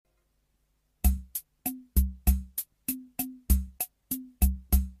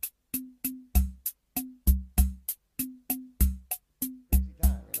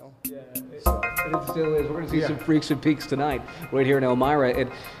So, and it still is. We're going to see some freaks and peaks tonight right here in Elmira.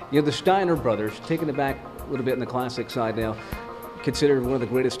 And, the Steiner brothers, taking it back a little bit in the classic side now, considered one of the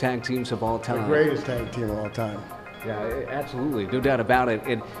greatest tag teams of all time. The greatest tag team of all time. Yeah, absolutely. No doubt about it.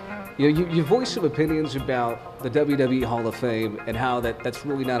 And, you voiced some opinions about the WWE Hall of Fame and how that's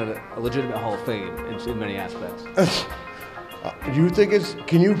really not a legitimate Hall of Fame in many aspects. You think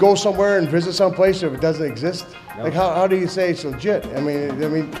can you go somewhere and visit someplace if it doesn't exist? No. Like, how do you say it's legit? I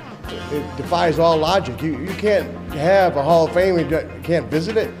mean, it defies all logic. You can't have a Hall of Fame and you can't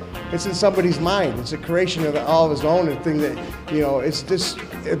visit it. It's in somebody's mind. It's a creation of all of his own, and thing that, it's just,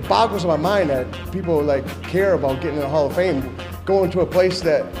 it boggles my mind that people care about getting in the Hall of Fame, going to a place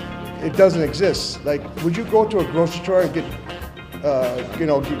that it doesn't exist. Like, would you go to a grocery store and get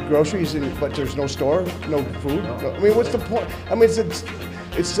get groceries, but there's no store, no food? No. I mean, what's the point? I mean, it's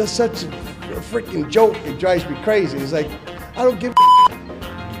just such a freaking joke. It drives me crazy. It's like, I don't give a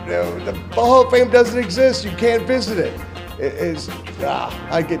the Hall of Fame doesn't exist. You can't visit it.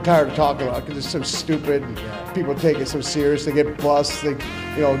 I get tired of talking about it because it's so stupid. And people take it so serious. They get busts. They,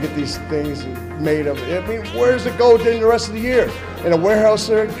 get these things made of it. I mean, where does it go during the rest of the year? In a warehouse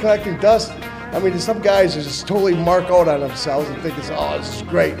there collecting dust? I mean, some guys just totally mark out on themselves and think this is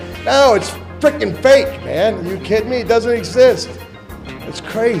great. No, it's freaking fake, man. Are you kidding me? It doesn't exist. It's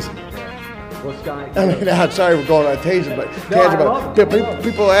crazy. Well, Scott, I mean, I'm sorry we're going on a tangent, but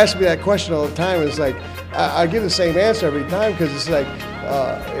people ask me that question all the time. It's like, I give the same answer every time because it's like,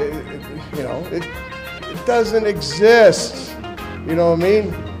 it doesn't exist. You know what I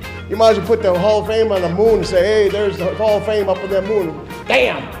mean? You might as well put the Hall of Fame on the moon and say, hey, there's the Hall of Fame up on that moon.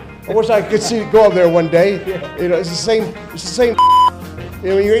 Damn! I wish I could see it go up there one day. It's the same.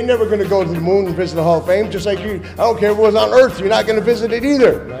 You ain't never gonna go to the moon and visit the Hall of Fame. Just like I don't care if it was on Earth, you're not gonna visit it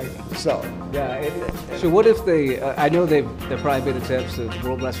either. Right. So. Yeah. So what if they? I know they've probably been attempts. The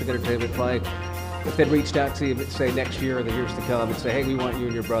World Wrestling Entertainment probably, if they'd reached out to you, say next year or the years to come, and say, hey, we want you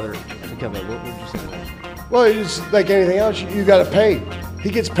and your brother to come in. What would you say to that? Well, it's like anything else. You got to pay. He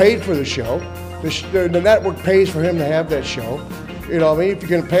gets paid for the show. The network pays for him to have that show. You know what I mean? If you're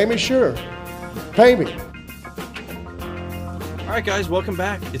going to pay me, sure. Pay me. All right, guys, welcome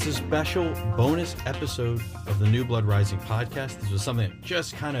back. It's a special bonus episode of the New Blood Rising podcast. This was something that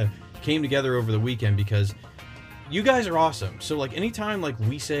just kind of came together over the weekend because you guys are awesome. So, anytime,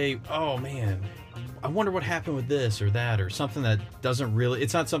 we say, oh, man, I wonder what happened with this or that or something that doesn't really,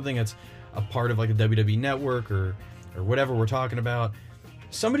 it's not something that's a part of, the WWE network or whatever we're talking about.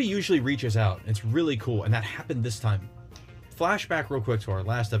 Somebody usually reaches out. It's really cool, and that happened this time. Flashback real quick to our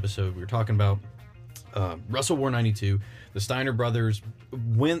last episode. We were talking about Wrestle War 92. The Steiner brothers,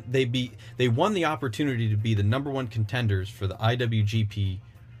 when they won the opportunity to be the #1 contenders for the IWGP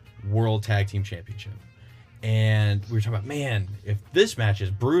World Tag Team Championship. And we were talking about, man, if this match is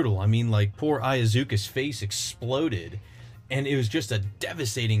brutal, I mean, poor Ayazuka's face exploded, and it was just a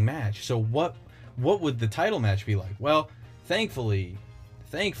devastating match. So what would the title match be like? Well, thankfully,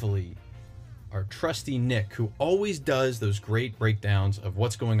 our trusty Nick, who always does those great breakdowns of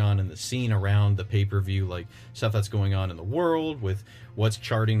what's going on in the scene around the pay-per-view, stuff that's going on in the world with what's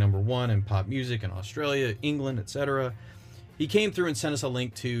charting #1 in pop music in Australia, England, etc. He came through and sent us a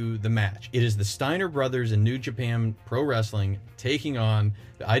link to the match. It is the Steiner brothers in New Japan Pro Wrestling taking on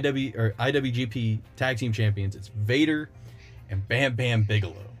the IWGP Tag Team Champions. It's Vader and Bam Bam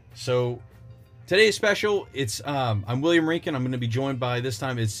Bigelow. So today's special, it's I'm William Rinkin. I'm going to be joined by, this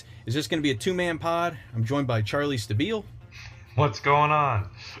time it's just going to be a two-man pod. I'm joined by Charlie Stabile. What's going on?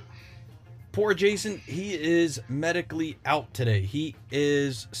 Poor Jason, he is medically out today. He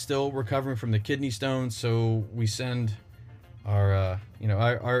is still recovering from the kidney stones, so we send our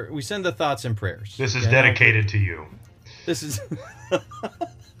we send the thoughts and prayers. This is dedicated to you. This is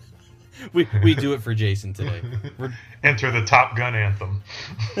we do it for Jason today. Enter the Top Gun anthem.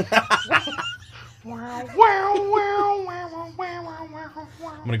 I'm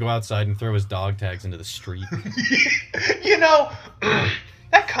gonna go outside and throw his dog tags into the street.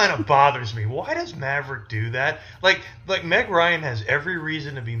 That kind of bothers me. Why does Maverick do that? Like Meg Ryan has every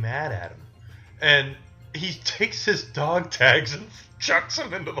reason to be mad at him, and he takes his dog tags and chucks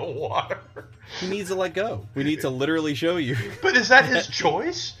them into the water. He needs to let go. We need to literally show you. But is that his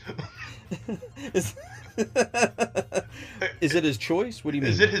choice? Is it his choice? What do you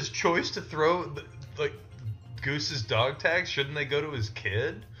mean? Is it his choice to throw Goose's dog tags? Shouldn't they go to his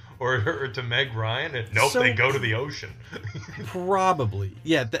kid or to Meg Ryan? And nope, they go to the ocean. Probably,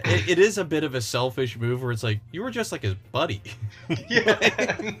 yeah. It is a bit of a selfish move where it's like, you were just like his buddy.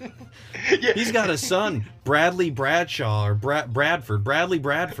 Yeah. Yeah. He's got a son, Bradley Bradshaw or Bradley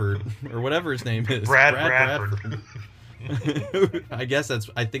Bradford or whatever his name is. Bradford.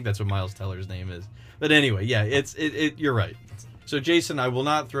 I think that's what Miles Teller's name is. But anyway, yeah, you're right. So Jason, I will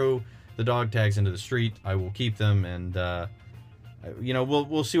not throw the dog tags into the street. I will keep them, and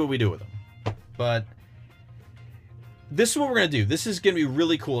we'll see what we do with them. But this is what we're gonna do. This is gonna be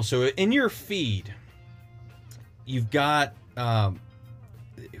really cool. So in your feed, you've got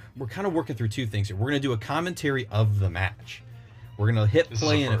we're kind of working through two things here. We're gonna do a commentary of the match. We're gonna hit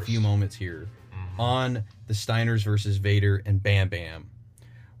play in a few moments here on the Steiners versus Vader and Bam Bam.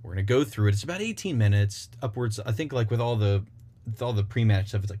 We're gonna go through it. It's about 18 minutes upwards. I think like with all the pre-match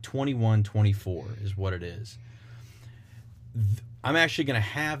stuff, it's like 21-24 is what it is. I'm actually gonna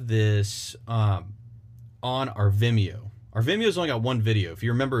have this on our Vimeo. Our Vimeo's only got one video. If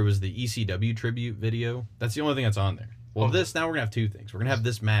you remember, it was the ECW tribute video. That's the only thing that's on there. Well, now we're gonna have two things. We're gonna have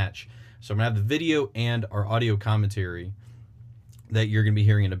this match. So I'm gonna have the video and our audio commentary that you're gonna be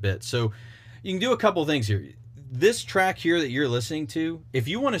hearing in a bit. So you can do a couple things here. This track here that you're listening to, if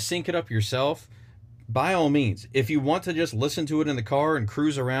you want to sync it up yourself, by all means. If you want to just listen to it in the car and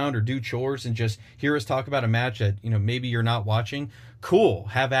cruise around or do chores and just hear us talk about a match that maybe you're not watching, cool,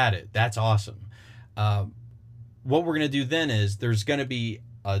 have at it. That's awesome. What we're gonna do then is there's gonna be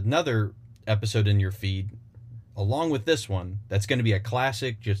another episode in your feed along with this one that's going to be a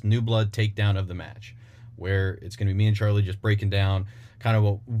classic just New Blood takedown of the match, where it's going to be me and Charlie just breaking down kind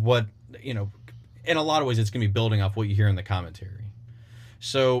of what in a lot of ways it's going to be building off what you hear in the commentary.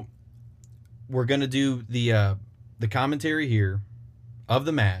 So we're going to do the commentary here of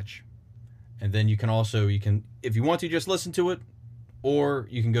the match, and then you can if you want to just listen to it, or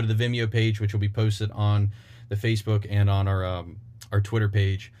you can go to the Vimeo page, which will be posted on the Facebook and on our Twitter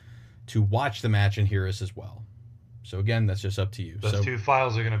page, to watch the match and hear us as well. So again, that's just up to you. Those two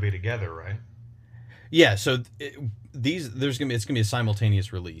files are going to be together, right? Yeah. So it's going to be a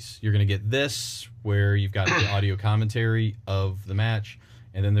simultaneous release. You're going to get this where you've got the audio commentary of the match,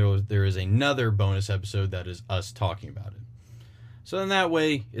 and then there is another bonus episode that is us talking about it. So then that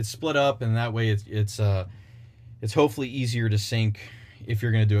way it's split up, and that way it's hopefully easier to sync if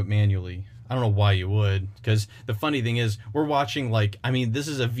you're going to do it manually. I don't know why you would, because the funny thing is we're watching this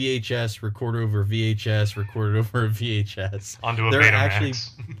is a VHS recorded over VHS recorded over a VHS. Onto a Betamax.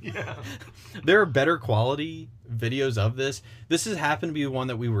 Yeah. There are better quality videos of this. This has happened to be the one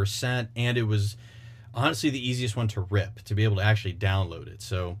that we were sent, and it was honestly the easiest one to rip, to be able to actually download it.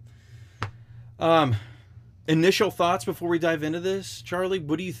 So, initial thoughts before we dive into this, Charlie,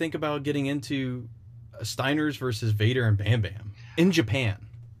 what do you think about getting into Steiners versus Vader and Bam Bam in Japan?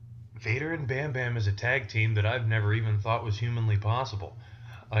 Vader and Bam Bam is a tag team that I've never even thought was humanly possible.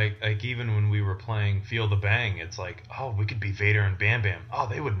 Like even when we were playing Feel the Bang, it's like, oh, we could be Vader and Bam Bam. Oh,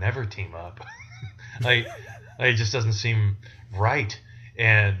 they would never team up. It just doesn't seem right.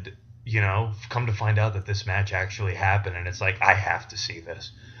 And, come to find out that this match actually happened, and it's like, I have to see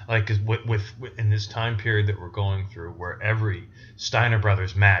this. Like, because with in this time period that we're going through, where every Steiner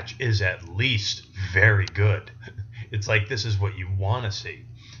Brothers match is at least very good, it's like this is what you want to see.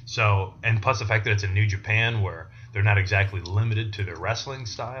 So, and plus the fact that it's in New Japan, where they're not exactly limited to their wrestling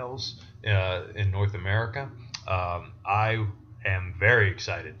styles in North America, I am very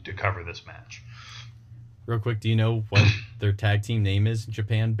excited to cover this match. Real quick, do you know what their tag team name is in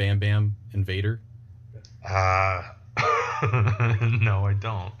Japan? Bam Bam and Vader? No, I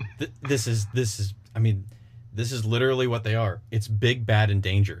don't. This is literally what they are. It's Big, Bad, and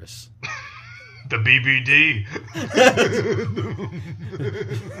Dangerous. The BBD.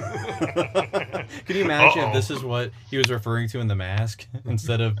 Can you imagine if this is what he was referring to in The Mask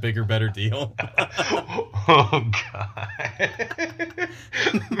instead of Bigger, Better Deal? Oh, God.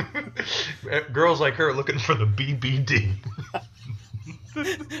 Girls like her looking for the BBD.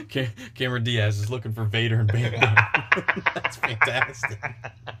 Cameron Diaz is looking for Vader and Bam Bam. That's fantastic.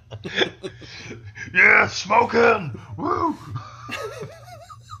 Yeah, smoking. Woo.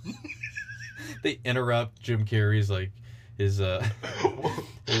 They interrupt Jim Carrey's his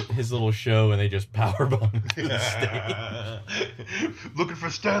little show, and they just powerbomb him to the stage. Looking for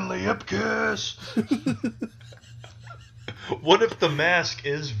Stanley Ipkiss. What if the mask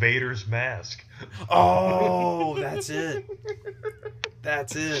is Vader's mask? Oh, that's it.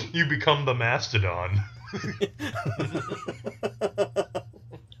 That's it. You become the Mastodon.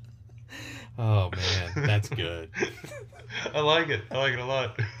 Oh man, that's good. I like it a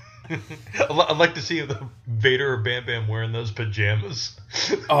lot. I'd like to see the Vader or Bam Bam wearing those pajamas.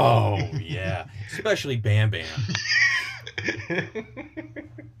 Oh yeah, especially Bam Bam. There's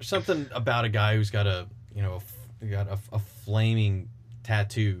something about a guy who's got a flaming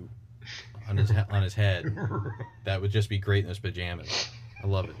tattoo on his head that would just be great in those pajamas. I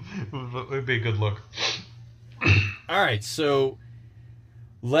love it. It would be a good look. All right, so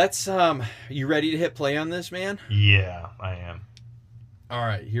let's. You ready to hit play on this, man? Yeah, I am. All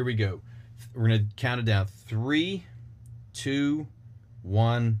right, here we go. We're gonna count it down. 3, 2,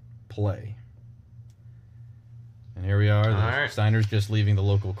 1, play. And here we are. The right. Steiner's just leaving the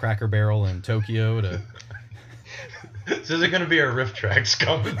local Cracker Barrel in Tokyo to. This isn't going to be our Riff Tracks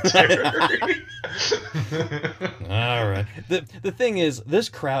commentary. All right. The thing is, this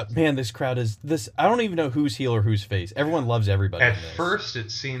crowd is this. I don't even know who's heel or who's face. Everyone loves everybody. At in this. first, it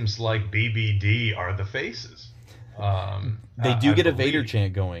seems like BBD are the faces. They do I get a believe. Vader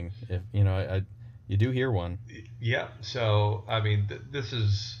chant going. If you do hear one. Yeah. So I mean, this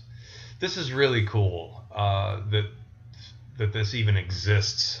is really cool that this even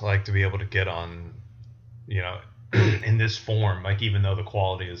exists. Like to be able to get on, in this form. Like even though the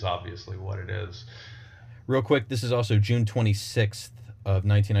quality is obviously what it is. Real quick, this is also June 26th of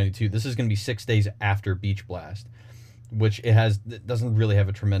 1992. This is going to be 6 days after Beach Blast, which it doesn't really have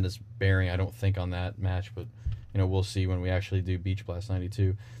a tremendous bearing, I don't think, on that match, but we'll see when we actually do Beach Blast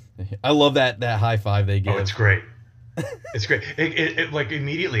 92. I love that high five they give. Oh, it's great. It's great. It like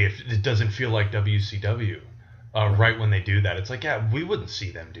immediately it doesn't feel like WCW right when they do that. It's like, yeah, we wouldn't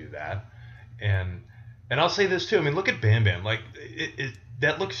see them do that. And I'll say this too. I mean, look at Bam Bam. Like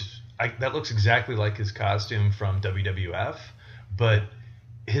that looks exactly like his costume from WWF, but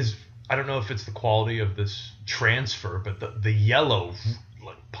I don't know if it's the quality of this transfer, but the yellow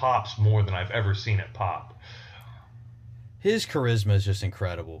like pops more than I've ever seen it pop. His charisma is just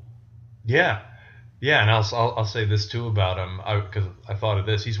incredible. Yeah, and I'll say this too about him because I thought of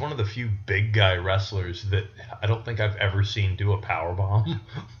this. He's one of the few big guy wrestlers that I don't think I've ever seen do a powerbomb.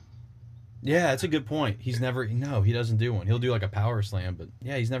 Yeah, that's a good point. He doesn't do one. He'll do like a power slam, but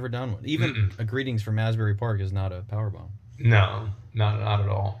yeah, he's never done one. Even a Greetings from Asbury Park is not a powerbomb. No, not at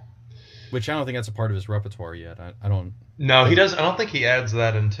all. Which I don't think that's a part of his repertoire yet. I don't. No, he does. I don't think he adds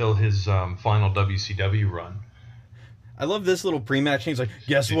that until his final WCW run. I love this little pre-match thing. He's like,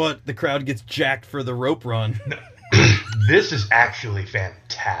 guess what? The crowd gets jacked for the rope run. This is actually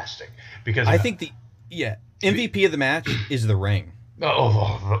fantastic because I think MVP of the match is the ring.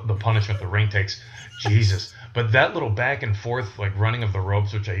 The punishment the ring takes, Jesus! But that little back and forth like running of the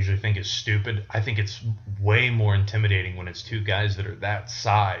ropes, which I usually think is stupid, I think it's way more intimidating when it's two guys that are that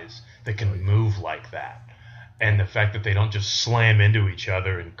size that can move like that, and the fact that they don't just slam into each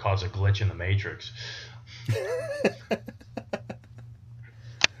other and cause a glitch in the Matrix.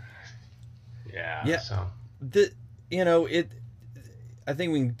 Yeah. So I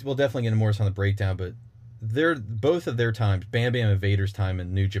think we'll definitely get more on the breakdown, but both of their times, Bam Bam and Vader's time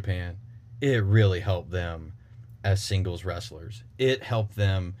in New Japan, it really helped them as singles wrestlers. It helped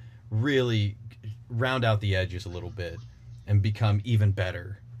them really round out the edges a little bit and become even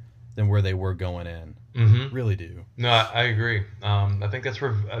better than where they were going in. Mm-hmm. Really do. No, I agree. I think that's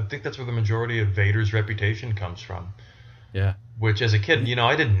where the majority of Vader's reputation comes from. Yeah. Which, as a kid,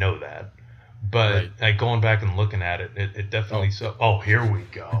 I didn't know that, but Right. like going back and looking at it, it definitely. Oh. So, here we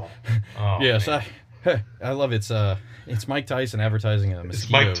go. Oh, Yes, man. I love it. It's Mike Tyson advertising a It's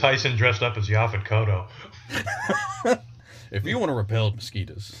mosquito. Mike Tyson dressed up as Yaphet Kotto. If you want to repel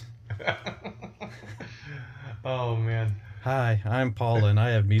mosquitoes. Oh man, Hi, I'm Paula, and I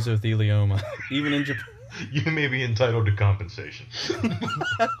have mesothelioma. Even in Japan. you may be entitled to compensation.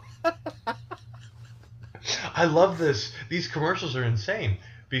 I love this. These commercials are insane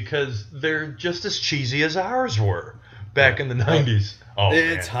because they're just as cheesy as ours were back in the 90s. Oh,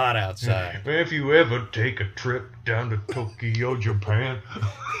 It's man. hot outside. If you ever take a trip down to Tokyo, Japan.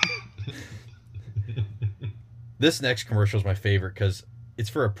 This next commercial is my favorite because it's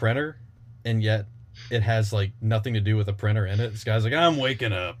for a printer, and yet it has like nothing to do with a printer in it. This guy's like, I'm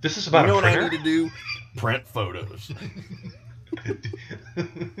waking up. This is about you know a what printer? I need to do? Print photos. Look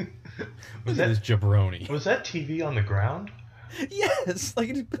at this jabroni. Was that TV on the ground? Yes,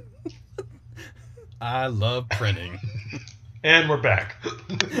 like I love printing. And we're back.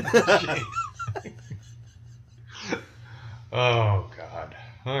 Oh, God.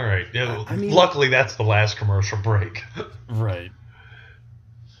 All right. Yeah, I mean- luckily, that's the last commercial break. Right.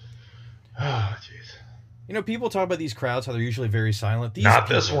 Oh, jeez. People talk about these crowds, how they're usually very silent. These Not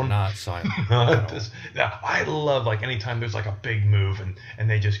people this are one. not silent. Not this- Now, I love, like, anytime there's, like, a big move and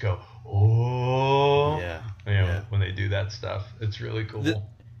they just go, oh. Yeah. When they do that stuff. It's really cool.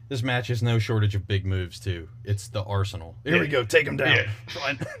 This match is no shortage of big moves, too. It's the arsenal. Here we go. Take him down.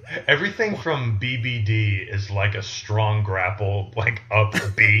 Yeah. Everything from BBD is like a strong grapple, like up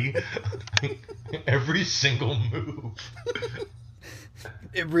B. Every single move.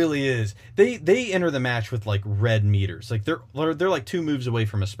 It really is. They enter the match with like red meters. Like they're like 2 moves away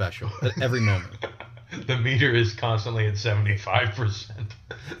from a special at every moment. The meter is constantly at 75%.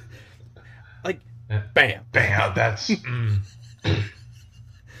 Like, bam. Bam. That's.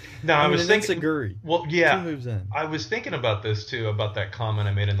 No, I was thinking. Enzuigiri. Well, yeah. 2 moves in. I was thinking about this too, about that comment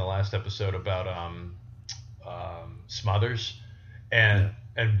I made in the last episode about Smothers, and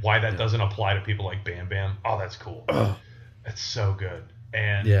why that doesn't apply to people like Bam Bam. Oh, that's cool. That's so good.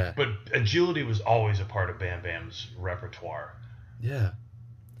 And but agility was always a part of Bam Bam's repertoire. Yeah,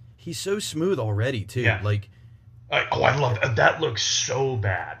 he's so smooth already too. Yeah. Like, I love that. That looks so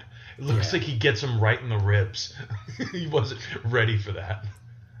bad. It looks like he gets him right in the ribs. He wasn't ready for that.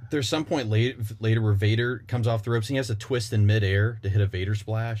 There's some point later where Vader comes off the ropes and he has to twist in midair to hit a Vader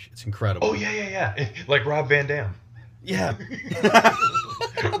splash. It's incredible. Oh yeah. Like Rob Van Dam. Yeah.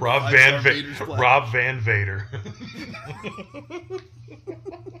 Rob Van Vader.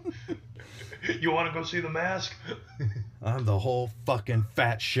 You want to go see The Mask? I'm the whole fucking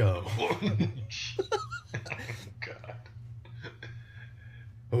fat show. God.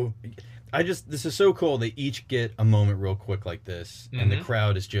 Oh, this is so cool. They each get a moment real quick like this, and the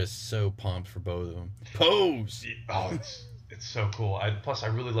crowd is just so pumped for both of them. Pose! Oh, it's so cool. Plus, I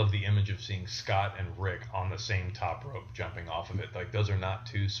really love the image of seeing Scott and Rick on the same top rope jumping off of it. Like, those are not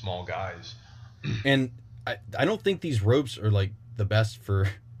two small guys. And I don't think these ropes are, like, the best for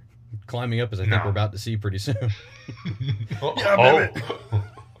climbing up, as I think we're about to see pretty soon. No,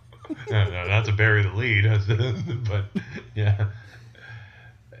 not to bury the lead, but yeah.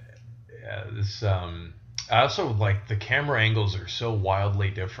 Yeah, this. I also like the camera angles are so wildly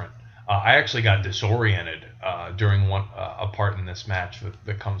different. I actually got disoriented during a part in this match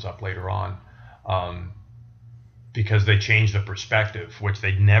that comes up later on, because they changed the perspective, which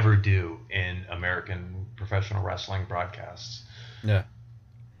they never do in American professional wrestling broadcasts. Yeah,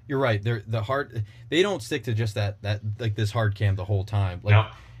 you're right. They don't stick to just that like this hard cam the whole time.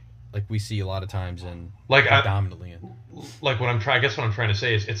 Like we see a lot of times in predominantly in. Like I guess what I'm trying to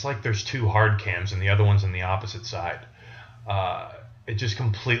say is it's like there's two hard cams and the other one's on the opposite side. It just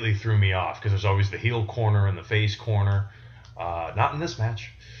completely threw me off because there's always the heel corner and the face corner. Not in this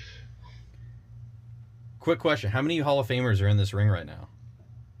match. Quick question: how many Hall of Famers are in this ring right now?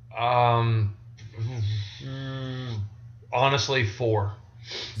 Honestly, 4.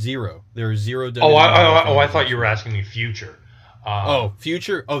 0. There are 0. I thought you were asking me future.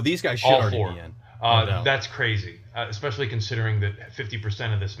 Future. Oh, these guys should all already 4. be in. That's crazy, especially considering that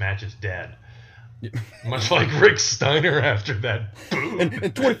 50% of this match is dead. Much like Rick Steiner after that boom.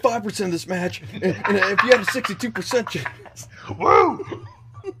 And 25% of this match, and if you had a 62% chance. Woo!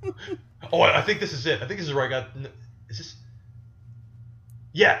 Oh, I think this is it. I think this is where I got... Is this...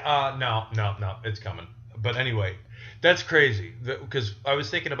 Yeah, no, it's coming. But anyway, that's crazy, because I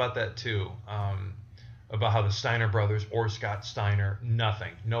was thinking about that too, about how the Steiner brothers or Scott Steiner,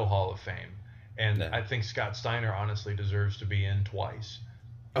 no Hall of Fame. And I think Scott Steiner honestly deserves to be in twice.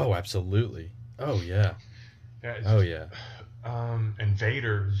 Oh, absolutely. Oh, yeah. And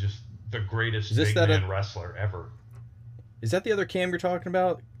Vader is just the greatest big man wrestler ever. Is that the other cam you're talking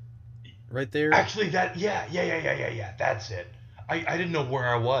about? Right there? Actually, yeah. That's it. I didn't know where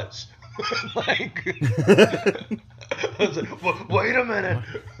I was. I was like, wait a minute.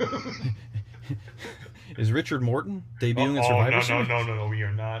 Is Richard Morton debuting in Survivor Series? No,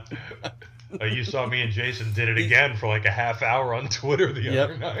 you're not. You saw me and Jason did it again for like a half hour on Twitter the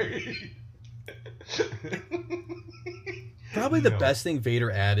other night. Probably the best thing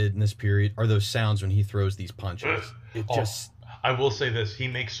Vader added in this period are those sounds when he throws these punches. I will say this: he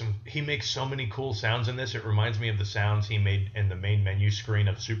makes so many cool sounds in this. It reminds me of the sounds he made in the main menu screen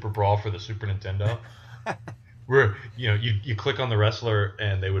of Super Brawl for the Super Nintendo. Where you click on the wrestler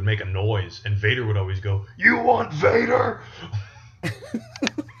and they would make a noise, and Vader would always go, "You want Vader?"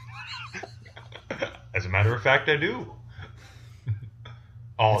 As a matter of fact, I do.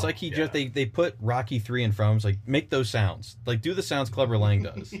 It's like they put Rocky 3 in front of him. It's like, make those sounds. Like, do the sounds Clubber Lang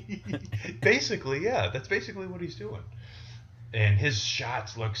does. Basically, yeah. That's basically what he's doing. And his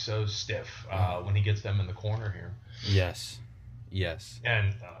shots look so stiff when he gets them in the corner here. Yes.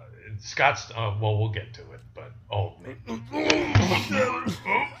 And Scott's... well, we'll get to it, but... Oh,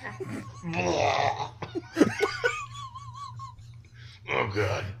 oh,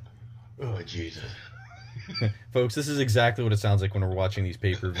 God. Oh, Jesus. Folks, this is exactly what it sounds like when we're watching these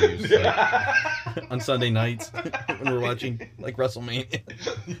pay-per-views on Sunday nights when we're watching like WrestleMania.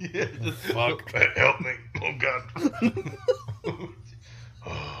 Yeah, fuck, help me! Oh God!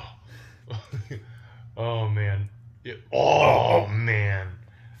 Oh man! Oh man!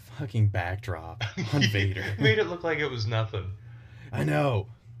 Fucking backdrop on Vader made it look like it was nothing. I know.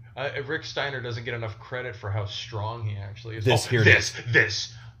 Rick Steiner doesn't get enough credit for how strong he actually is.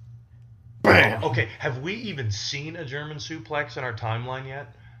 This. Bam! Okay, have we even seen a German suplex in our timeline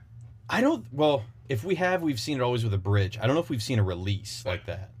yet? I don't. Well, if we have, we've seen it always with a bridge. I don't know if we've seen a release like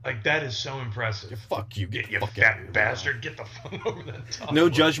that. Like, that is so impressive. Fuck you, You fuck out fat of here. bastard, get the fuck over that top. No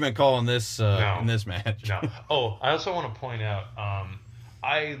judgment call in this in this match. No. Oh, I also want to point out,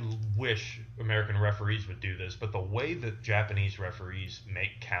 I wish American referees would do this, but the way that Japanese referees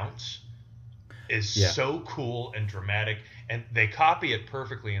make counts is so cool and dramatic, and they copy it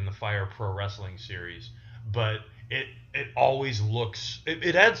perfectly in the Fire Pro Wrestling series, but it always looks,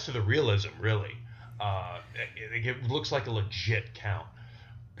 it adds to the realism, really. It looks like a legit count.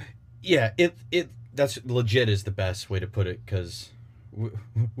 Yeah, that's legit is the best way to put it, because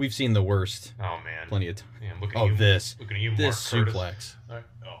we've seen the worst. Oh man, plenty of time. Yeah, look at you, this looking at you, this Mark Curtis. suplex.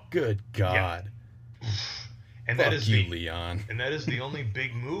 Oh. Good God. And Fuck that is you, Leon. And that is the only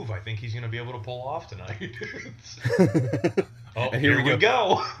big move I think he's going to be able to pull off tonight. Oh, And here we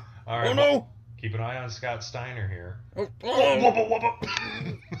go. All right. Oh no! Keep an eye on Scott Steiner here. Oh, Wubba, wubba.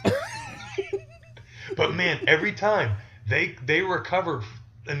 But man, every time they recover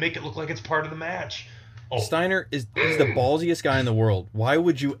and make it look like it's part of the match. Oh. Steiner he's the ballsiest guy in the world. Why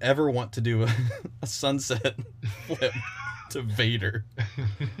would you ever want to do a sunset flip to Vader?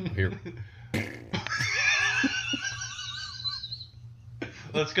 Here.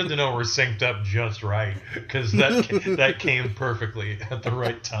 That's good to know we're synced up just right, because that came perfectly at the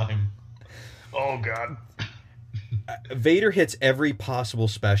right time. Oh God. Vader hits every possible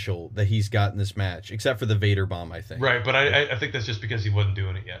special that he's got in this match, except for the Vader bomb, I think. Right, but I think that's just because he wasn't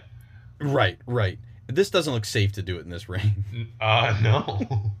doing it yet. Right. This doesn't look safe to do it in this ring.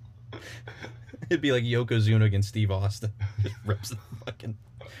 No. It'd be like Yokozuna against Steve Austin. Just rips the fucking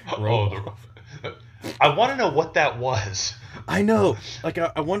rope off. I want to know what that was. I know. Like,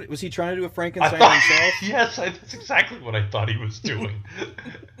 I wonder, was he trying to do a Frankenstein himself? Yes, that's exactly what I thought he was doing.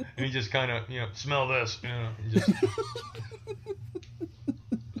 And he just kind of, smell this. He just...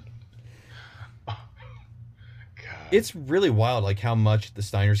 God. It's really wild, like, how much the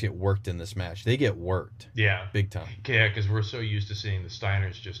Steiners get worked in this match. They get worked. Yeah. Big time. Yeah, because we're so used to seeing the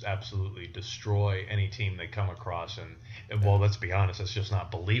Steiners just absolutely destroy any team they come across. And well, let's be honest, that's just not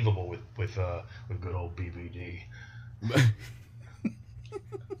believable with good old BBD.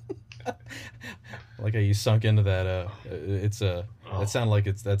 Like how you sunk into that. That sounded like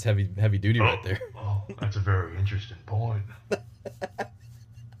that's heavy duty right there. Oh, that's a very interesting point. Yeah,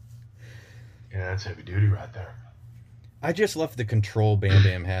 that's heavy duty right there. I just love the control Bam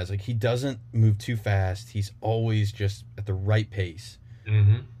Bam has. Like, he doesn't move too fast. He's always just at the right pace.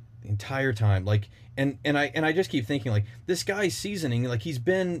 Mm-hmm. The entire time. Like, and I just keep thinking, like, this guy's seasoning, like, he's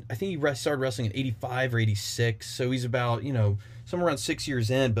been, I think he started wrestling at 85 or 86, so he's about, somewhere around 6 years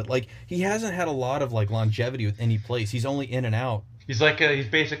in, but, like, he hasn't had a lot of, like, longevity with any place. He's only in and out. He's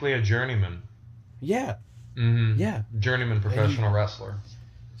basically a journeyman. Yeah. Mm-hmm. Yeah. Journeyman professional wrestler.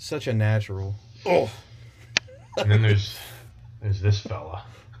 Such a natural. Oh. And then there's this fella.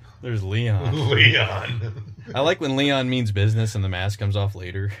 There's Leon. Leon. I like when Leon means business and the mask comes off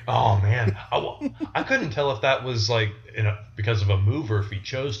later. Oh man, I couldn't tell if that was like because of a move or if he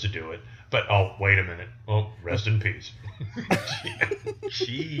chose to do it. But oh, wait a minute. Oh, rest in peace.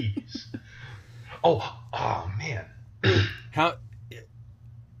 Jeez. Oh man.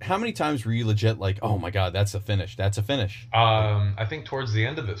 How many times were you legit like, oh my God, that's a finish? That's a finish. I think towards the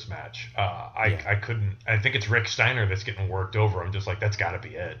end of this match, I couldn't. I think it's Rick Steiner that's getting worked over. I'm just like, that's got to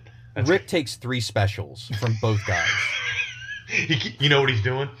be it. Rick takes 3 specials from both guys. You know what he's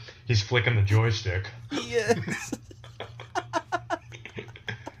doing? He's flicking the joystick. Yes.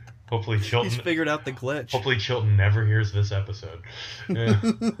 Hopefully Chilton. He's figured out the glitch. Hopefully Chilton never hears this episode. Yeah.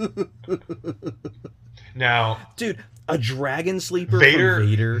 Now, dude, a dragon sleeper Vader, from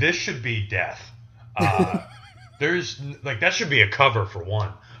Vader. This should be death. There's that should be a cover for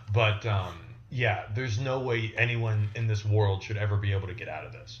one. But yeah, there's no way anyone in this world should ever be able to get out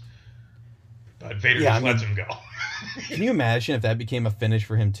of this. But Vader lets him go. Can you imagine if that became a finish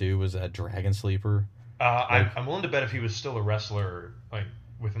for him too? Was that dragon sleeper? I'm willing to bet if he was still a wrestler, like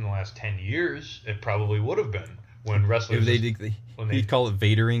within the last 10 years, it probably would have been when wrestlers. He'd call it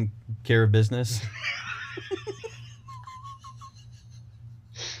Vadering care of business.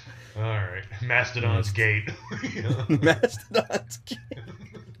 All right, Mastodon's Gate. Mastodon's Gate.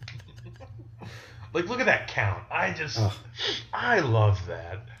 Like, look at that count. I love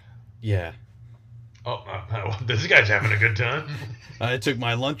that. Yeah. Oh, this guy's having a good time. I took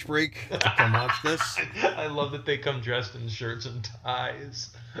my lunch break to come watch this. I love that they come dressed in shirts and ties.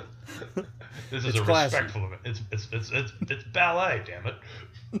 This is classy. Respectful of it. It's ballet, damn it.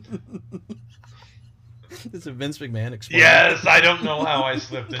 This is Vince McMahon explain. Yes, I don't know how I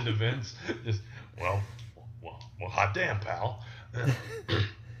slipped into Vince. Just well, hot damn, pal.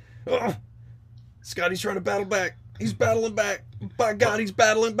 Oh, Scotty's trying to battle back. He's battling back. By God, he's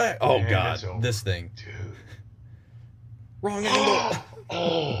battling back. Oh Man, God, it's over. this thing. Dude. Wrong angle.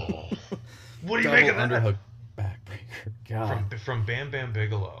 Oh, what are you Double making that? underhook backbreaker. God. From Bam Bam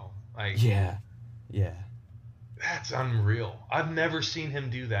Bigelow. Like, Yeah. that's unreal. I've never seen him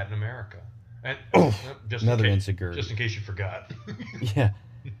do that in America. And just another in case, insecurity. just in case you forgot.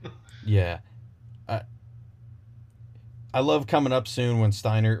 Yeah. I love coming up soon when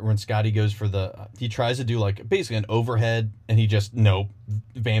Scotty goes for he tries to do like basically an overhead and he just, nope.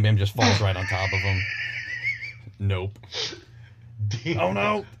 Bam Bam just falls right on top of him. Nope. Oh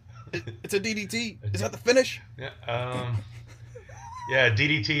no. It's a DDT. Is that the finish? Yeah. Yeah,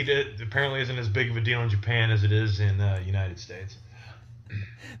 DDT apparently isn't as big of a deal in Japan as it is in the United States.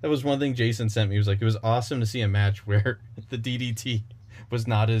 That was one thing Jason sent me. He was like, it was awesome to see a match where the DDT was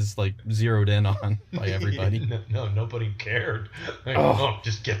not as like zeroed in on by everybody. No, nobody cared. Like, Oh.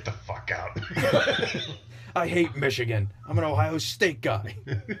 just get the fuck out. I hate Michigan. I'm an Ohio State guy.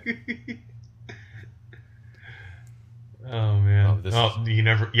 Oh man. Oh, you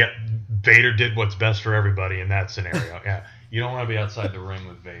never. Yeah, Vader did what's best for everybody in that scenario. Yeah, you don't want to be outside the ring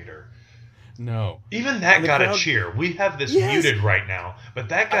with Vader. No. Even that And the got crowd- a cheer. We have this Yes. muted right now, but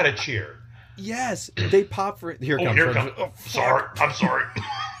that got a cheer. Yes, they pop for it. Here it Oh, comes. here it Fred. comes. Oh, Sorry, I'm sorry.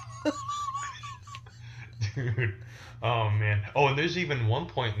 Dude. Oh man. Oh, and there's even one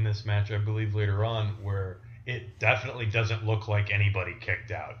point in this match, I believe, later on, where it definitely doesn't look like anybody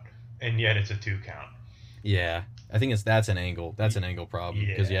kicked out, and yet it's a 2 count. Yeah, I think that's an angle. That's an angle problem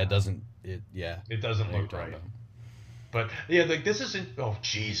because Yeah. it doesn't. It It I doesn't know what look you're right. talking But yeah, like this isn't. Oh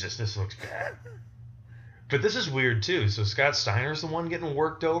Jesus, this looks bad. But this is weird too. So Scott Steiner's the one getting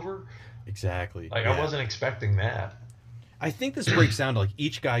worked over. about. Exactly. Like yeah. I wasn't expecting that. I think this breaks down to like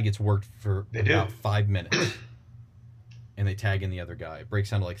each guy gets worked for They do. about 5 minutes, and they tag in the other guy. It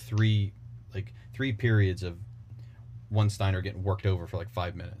breaks down to like three periods of one Steiner getting worked over for like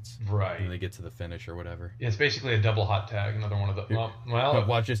 5 minutes, Right. and they get to the finish or whatever. Yeah, it's basically a double hot tag. Another one of the. Well,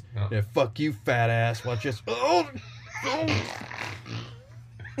 Watch this. no. Yeah, fuck you, fat ass. Watch this. Oh,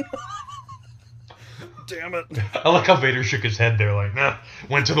 damn it. I like how Vader shook his head there, like, nah,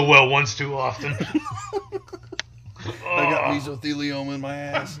 went to the well once too often. I got mesothelioma in my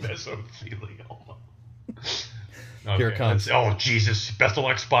ass. Mesothelioma. Here it comes. Oh, Jesus. Bethel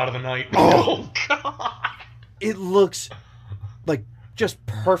X spot of the night. Oh, God. It looks like just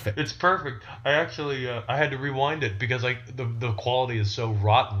perfect. It's perfect. I actually, I had to rewind it because, like, the quality is so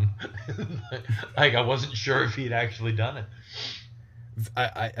rotten. Like, I wasn't sure if he'd actually done it.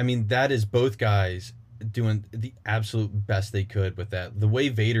 I mean, that is both guys doing the absolute best they could with that. The way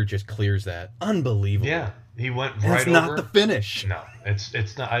Vader just clears that, unbelievable. Yeah. He went And right it's not over. the finish. No,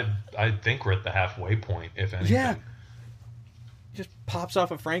 it's not. I think we're at the halfway point, if anything. Yeah. He just pops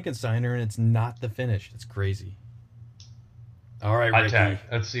off a Frankensteiner and it's not the finish. It's crazy. All right, I Ricky. tag.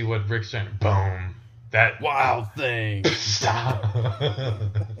 Let's see what Rick Steiner. Boom. That Wild thing. Stop.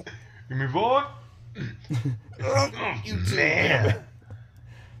 You move on. Oh, You too, man.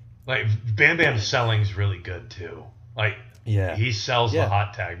 Like Bam Bam's selling's really good too. Like Yeah. he sells Yeah. the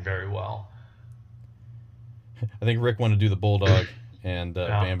hot tag very well. I think Rick wanted to do the Bulldog, and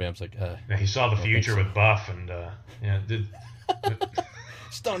Yeah. Bam Bam's like, Yeah, he saw the think future so. with Buff, and yeah, did.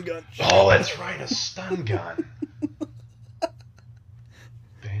 stun gun. Oh, that's right, a stun gun.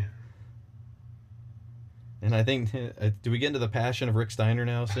 Damn. And I think, do we get into the passion of Rick Steiner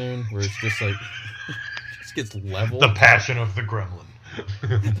now soon, where it's just like, just gets leveled? The passion of the gremlin.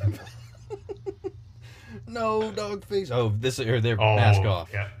 No, dog face. Oh, this or their Oh, mask off.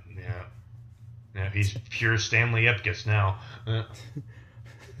 Yeah. Yeah, he's pure Stanley Ipkiss now.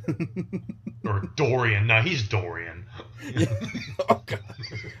 Or Dorian. No, he's Dorian. Oh god.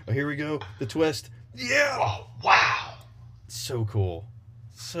 Oh, here we go. The twist. Yeah. Oh, wow. So cool.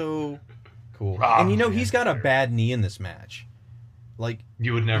 So cool. Oh, and you know man, he's got a dude. bad knee in this match. Like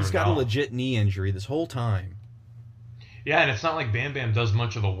You would never he's got know. a legit knee injury this whole time. Yeah, and it's not like Bam Bam does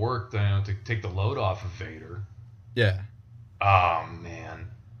much of the work to take the load off of Vader. Yeah. Oh, man.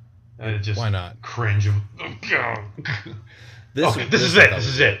 It just Why not? cringe. This This is it. This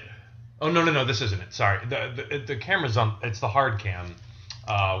is it. Oh, no, this isn't it. Sorry. The camera's on. It's the hard cam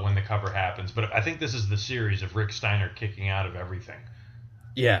when the cover happens. But I think this is the series of Rick Steiner kicking out of everything.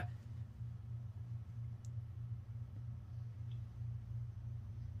 Yeah.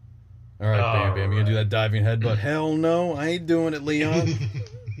 All right, Bam Bam, you gonna do that diving headbutt? Hell no, I ain't doing it, Leon.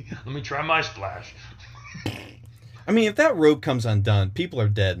 Let me try my splash. I mean, if that rope comes undone, people are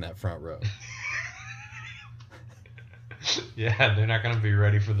dead in that front row. Yeah, they're not going to be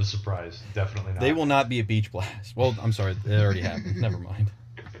ready for the surprise. Definitely not. They will not be a beach blast. Well, I'm sorry, it already happened. Never mind.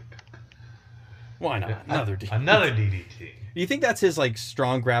 Why not? Another DDT. Another DDT. Do you think that's his like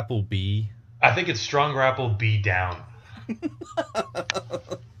strong grapple B? I think it's strong grapple beat down.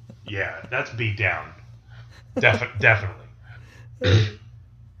 Yeah, that's beat down. Definitely.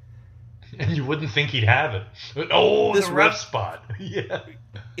 And you wouldn't think he'd have it. Oh, This the ref spot. Yeah.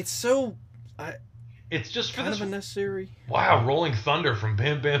 It's so It's just for kind this. of unnecessary. Wow, Rolling Thunder from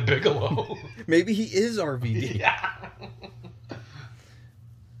Bam Bam Bigelow. Maybe he is RVD. Yeah.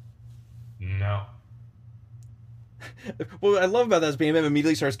 No. What I love about that is Bam Bam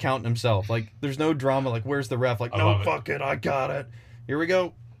immediately starts counting himself. Like, there's no drama. Like, where's the ref? Like, I no, love it. fuck it, I got it. Here we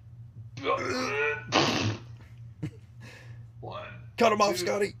go. One. Cut him off,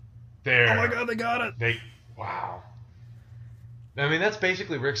 Scotty. There. Oh my God, they got it. Wow. I mean, that's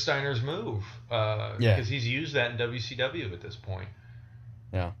basically Rick Steiner's move. Yeah. Because he's used that in WCW at this point.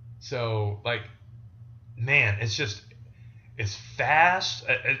 Yeah. So, like, man, it's fast.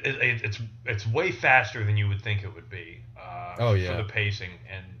 It's way faster than you would think it would be. Oh, yeah. For the pacing.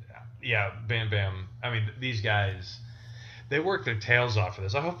 And, yeah, Bam Bam. I mean, these guys, they worked their tails off for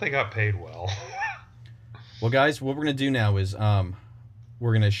this. I hope they got paid well. Well, guys, what we're going to do now is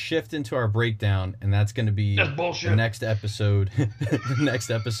we're going to shift into our breakdown, and that's going to be That's bullshit. the next episode, the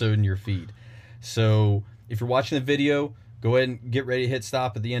next episode in your feed. So if you're watching the video, go ahead and get ready to hit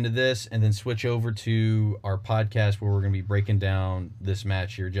stop at the end of this, and then switch over to our podcast where we're going to be breaking down this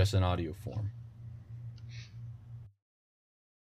match here just in audio form.